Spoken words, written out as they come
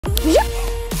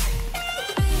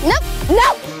Nope,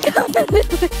 nope.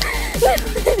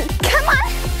 Come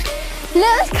on.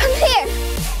 Lewis, come here.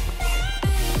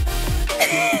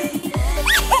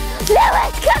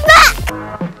 Lewis, come back.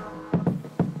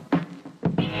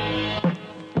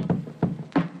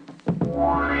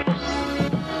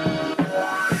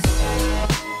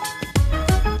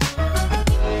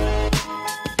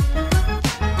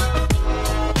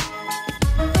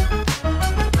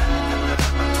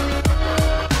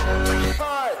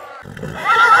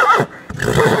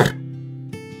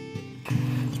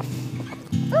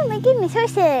 Oh my goodness,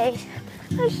 horses!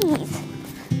 Horses!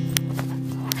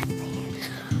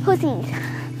 Horses!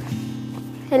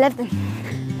 I love them.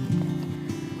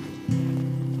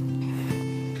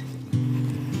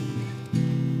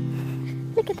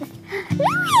 Look at this.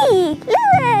 Louis!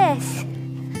 Lewis!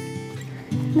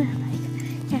 No,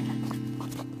 here.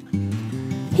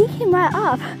 He came right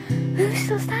up. Who's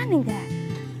still standing there?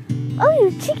 Oh,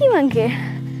 you cheeky monkey.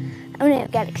 Oh no,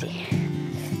 Galaxy.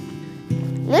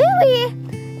 Louis!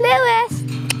 Lewis!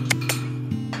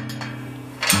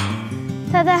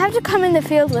 So they have to come in the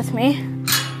field with me.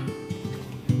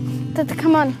 So to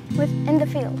come on in the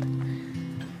field.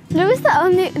 Louis the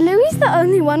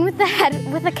only one with the head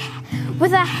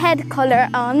collar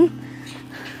on.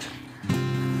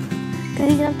 Because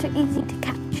he's not too easy to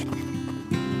catch.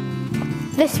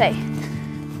 This way.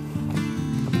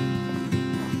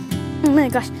 Oh my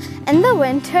gosh. In the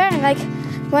winter, and like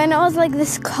when it was like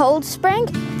this cold spring,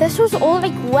 this was all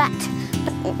like wet.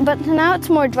 But now it's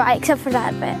more dry except for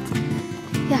that bit.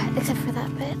 Yeah, except for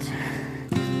that bit.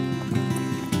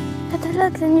 But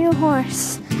look, the new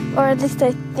horse. Or at least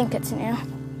I think it's new.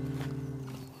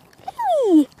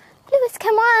 Louis! Lewis,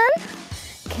 come on!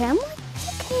 Come on, it's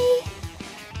okay.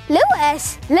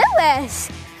 Lewis! Lewis!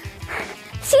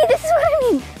 See, this is what I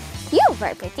mean. You're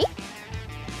very pretty.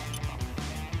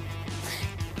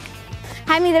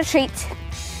 Hand me the treat.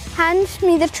 Hand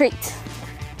me the treat.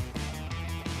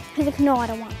 He's like, no, I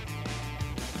don't want.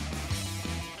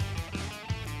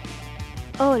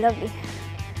 Oh, lovely.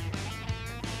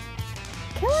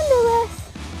 Come on, Lewis.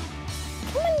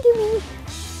 Come on, Dewey.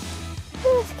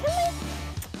 Lewis, come on.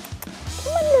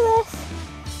 Come on, Lewis.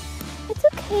 It's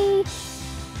okay.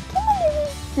 Come on,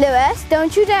 Dewey. Lewis,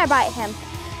 don't you dare bite him.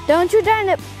 Don't you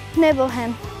dare nibble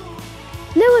him.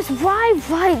 Lewis, why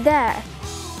right there?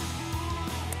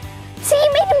 See,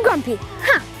 you made him grumpy.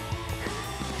 Huh?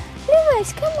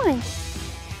 Lewis, come on.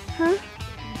 Huh?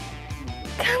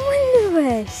 Come on,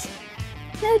 Lewis.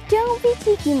 No, don't be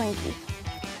cheeky monkey.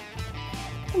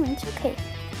 Come on, it's okay.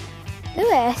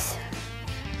 Lewis.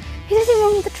 He doesn't even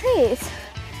want the trees.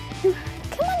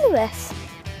 Come on, Lewis.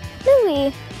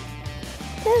 Louis.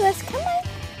 Lewis, come on.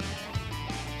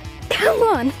 Come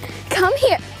on. Come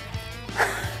here.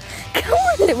 Come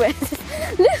on, Lewis.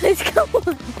 Lewis, come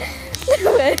on.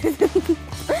 Lewis.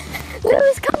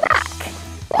 Lewis, come back.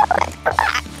 Lewis, come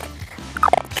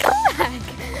back. Come back.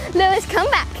 Lewis, come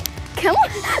back. Come on.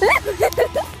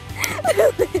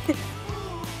 Lewis.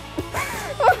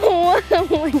 Oh, am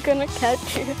I gonna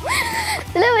catch you?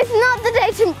 Lewis, not the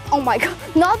day to, oh my God,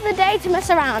 not the day to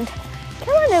mess around.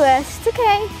 Come on, Lewis, it's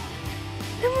okay.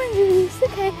 Come on, Lewis,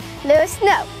 it's okay. Lewis,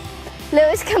 no.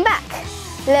 Lewis, come back.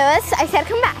 Lewis, I said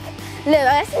come back.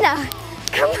 Lewis, no.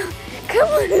 Come on,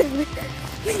 Lewis.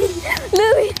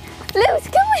 Louis, Lewis,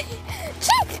 come on.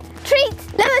 Treat,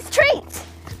 Lewis, treat.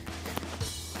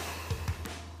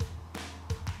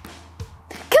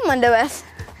 Come on, Lewis.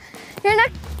 You're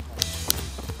not.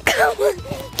 Come on, Lewis.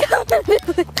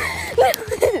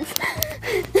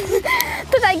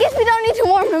 But I guess we don't need to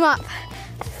warm him up.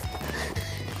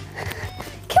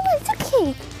 Come on, it's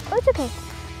okay. Oh, it's okay.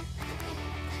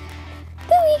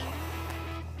 Louis.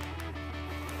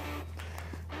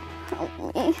 Oh,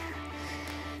 me.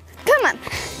 Come on.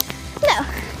 No.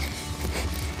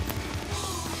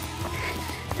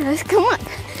 Lewis, come on.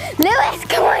 Lewis,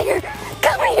 come on here.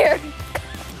 Come here.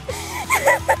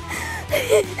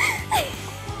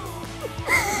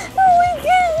 Oh my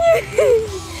goodness.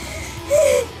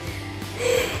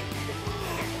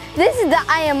 This is the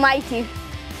I am mighty.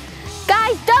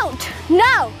 Guys, don't.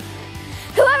 No.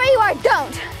 Whoever you are,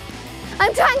 don't.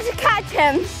 I'm trying to catch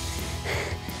him.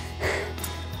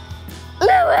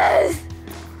 Lewis.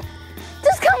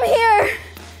 Just come here.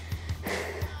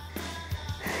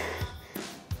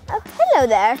 Oh, hello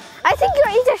there. I think you're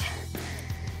either...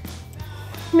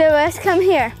 Lewis, come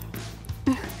here.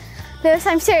 Lewis,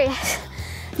 I'm serious.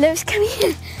 Lewis, come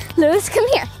here. Lewis, come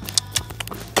here.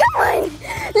 Come on.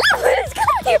 Lewis,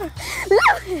 come here.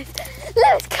 Lewis.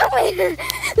 Lewis, come here.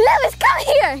 Lewis, come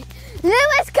here.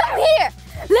 Lewis, come here.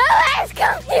 Lewis,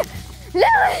 come here.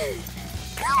 Lewis,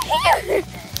 come here.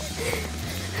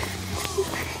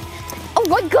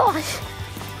 my gosh!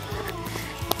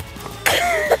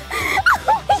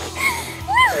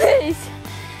 Lewis!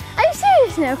 I'm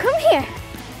serious now, come here.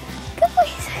 Good boy.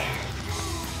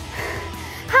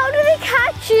 How did I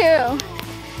catch you?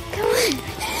 Come on.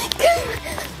 Come on.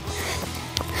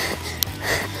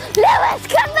 Lewis,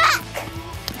 come back!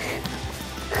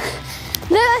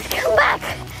 Lewis, come back!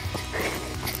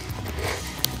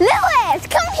 Lewis,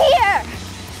 come here!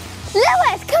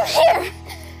 Lewis, come here!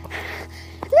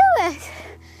 Lewis!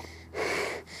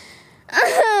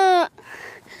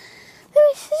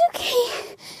 Lewis, it's okay.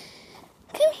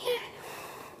 Come here.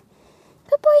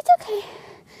 Good boy, it's okay.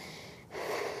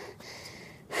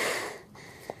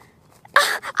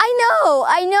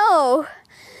 I know.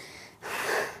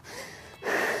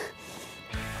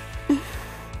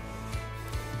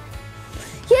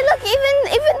 Yeah, look,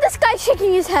 even this guy's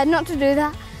shaking his head not to do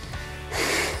that.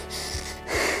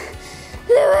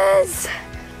 Lewis!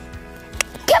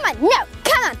 Come on, no,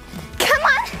 come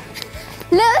on!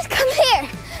 Lewis, come here!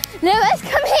 Lewis,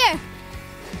 come here!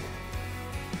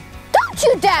 Don't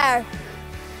you dare!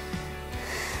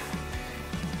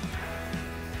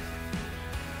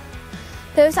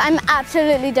 Lewis, I'm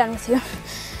absolutely done with you.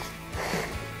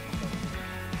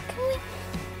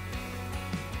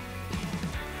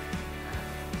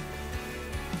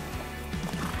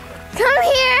 Come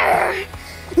here!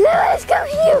 Lewis, come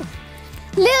here!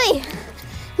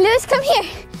 Lewis, come here!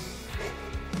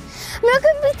 I'm not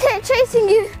going to be chasing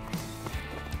you.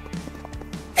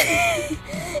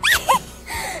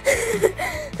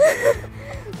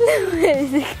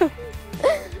 Lewis,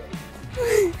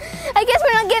 I guess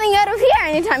we're not getting out of here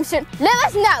anytime soon.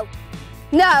 Lewis, no.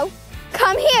 No.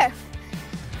 Come here.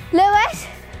 Lewis.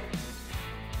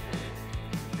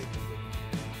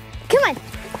 Come on.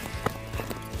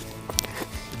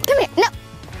 Come here. No.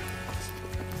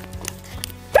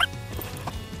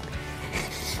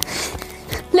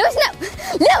 Lewis, no.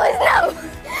 Lewis, no.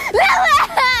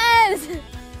 Lewis!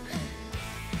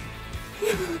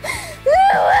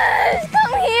 Lewis,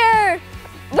 come here.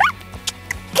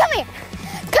 Come here.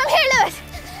 Come here, Lewis.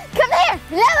 Come here.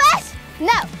 Lewis,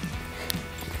 no.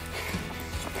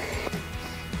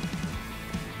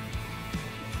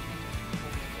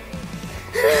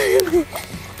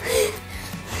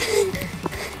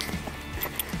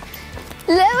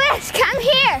 Lewis, come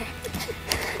here.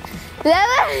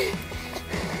 Lewis.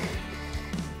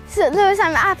 So, Lewis,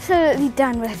 I'm absolutely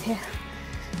done with you.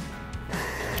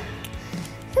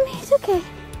 Come here, it's okay.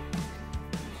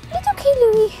 It's okay,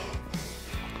 Louie.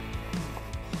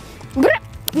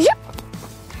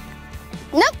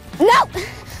 No, no.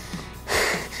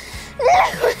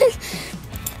 Lewis.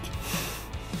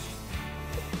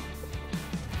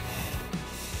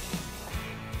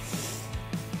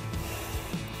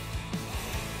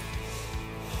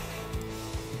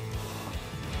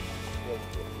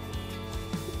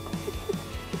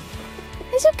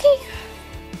 It's okay.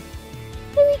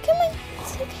 Louis, come on.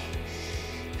 It's okay.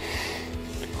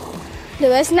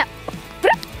 Lewis, no.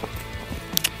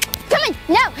 Come on,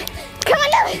 no. Come on,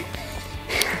 Lewis.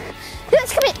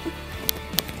 Lewis, come here.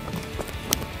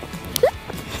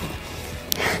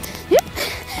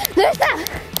 Lewis, no.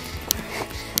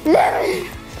 Lewis.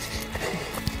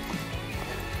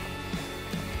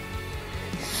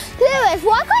 Lewis,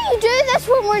 why can't you do this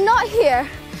when we're not here?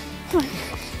 Come on.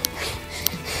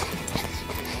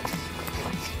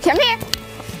 Come here.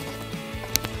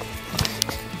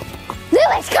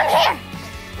 Lewis, come here.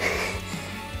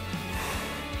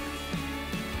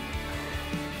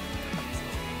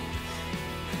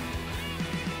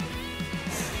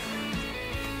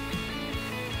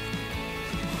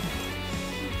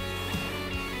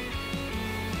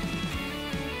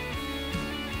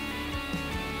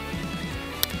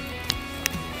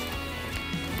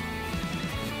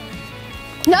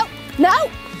 No, no,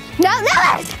 no,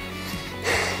 Lewis!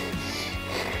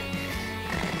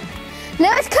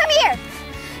 Lewis, come here!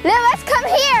 Lewis, come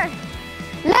here!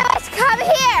 Lewis, come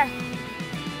here!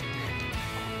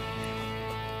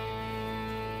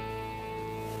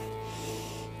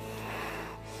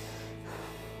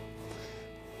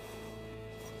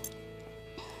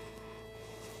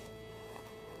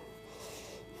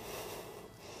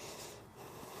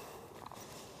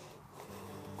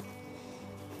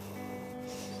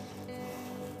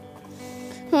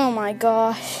 Oh my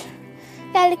gosh.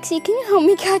 Galaxy, can you help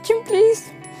me catch him,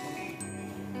 please?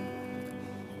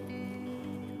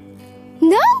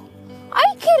 No? Are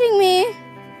you kidding me?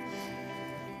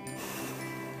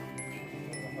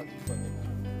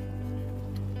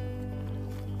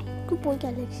 Good boy,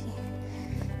 Galaxy.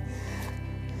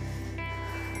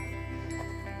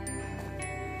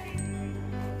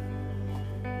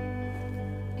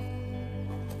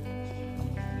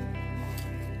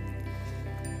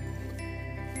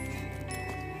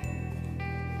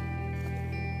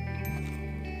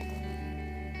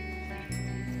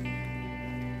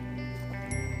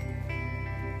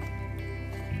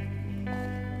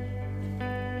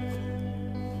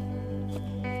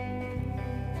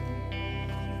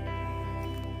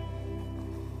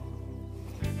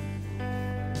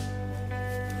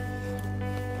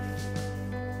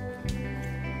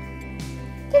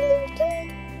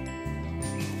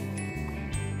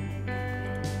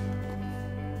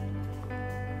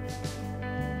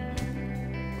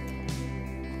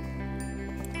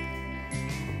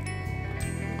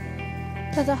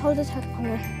 There's a whole attack on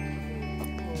me.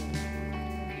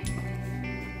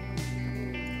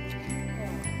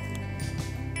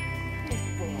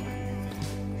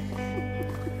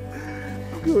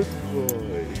 Good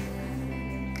boy.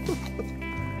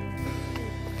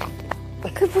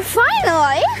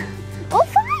 Finally! Oh,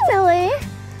 finally!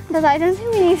 Because I don't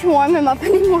think we need to warm him up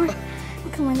anymore.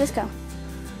 Come on, let's go.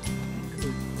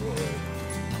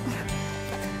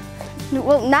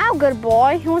 Well, now good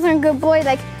boy. He wasn't a good boy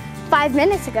like 5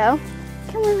 minutes ago.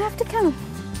 Come on, we have to come.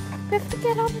 We have to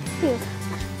get out of the field.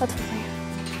 What's the plan?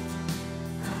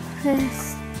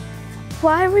 Yes.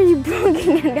 Why were you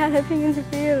broken and galloping in the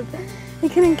field? He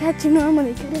couldn't catch you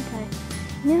normally, couldn't I?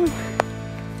 No.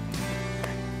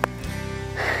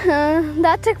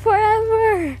 That took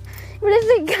forever. What is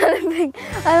it galloping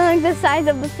along the sides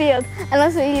of the field? And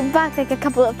also you back like a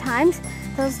couple of times.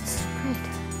 That was just great.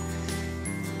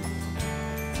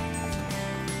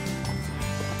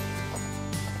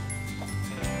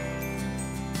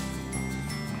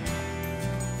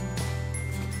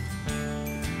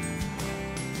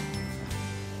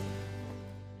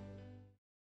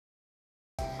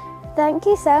 Thank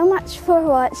you so much for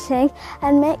watching,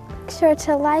 and make sure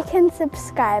to like and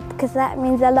subscribe because that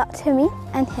means a lot to me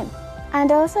and him.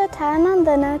 And also turn on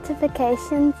the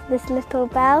notifications, this little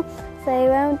bell, so you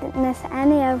won't miss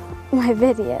any of my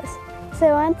videos.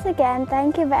 So once again,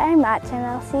 thank you very much, and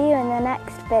I'll see you in the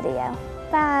next video.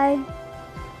 Bye.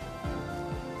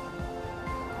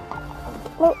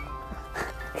 Oh,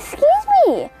 excuse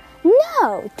me.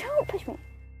 No, don't push me.